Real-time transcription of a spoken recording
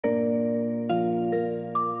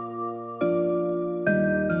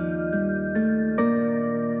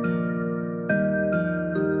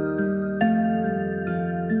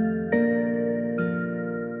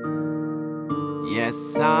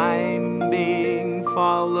Yes, I'm being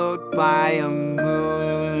followed by a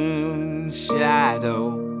moonshadow.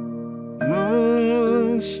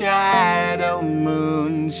 Moonshadow,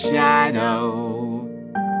 moonshadow.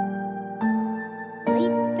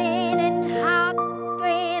 Leaping and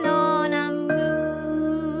hopping on a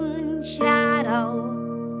moonshadow.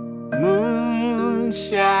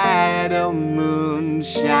 Moonshadow,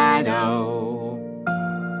 moonshadow.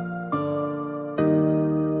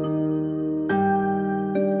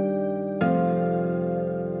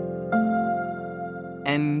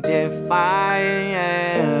 And if I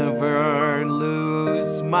ever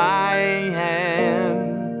lose my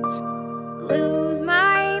hand, Lose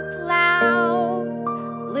my plow,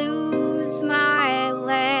 lose my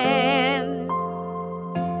land.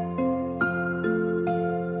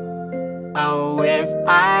 oh, if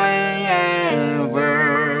I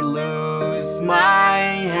ever lose my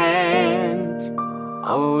hand,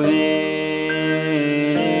 oh, if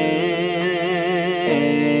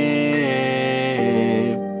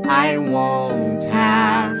I won't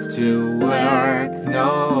have to work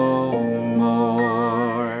no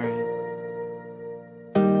more.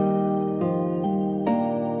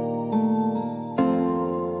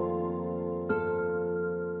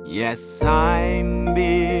 Yes, I'm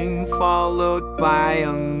being followed by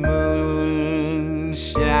a moonshadow.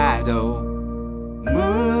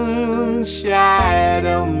 Moonshadow,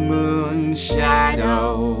 moonshadow.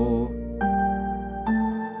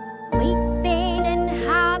 Leaping and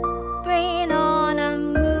hopping on a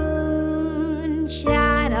moonshadow.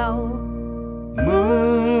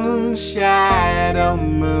 Moonshadow,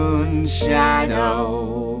 moonshadow.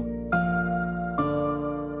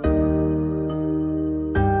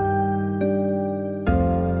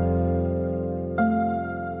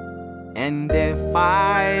 And if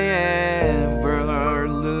I ever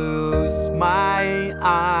lose my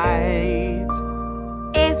eyes,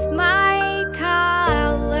 If my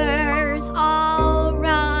colors all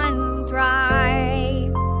run dry.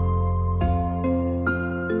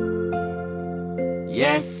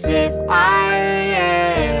 yes, if I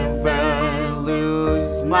ever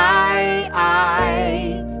lose my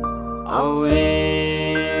eyes, oh,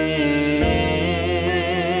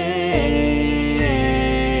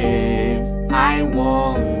 if I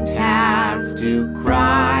won't have to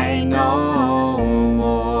cry no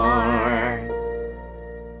more.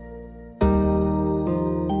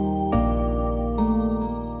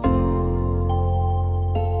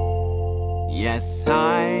 Yes,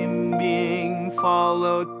 I'm being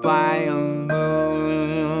followed by a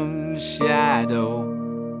moonshadow.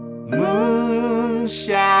 Moonshadow,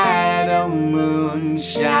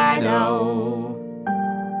 moonshadow.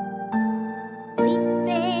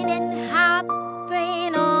 Leaping and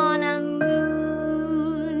hopping on a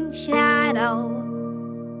moonshadow.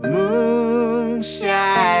 Moonshadow,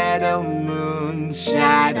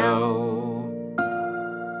 moonshadow.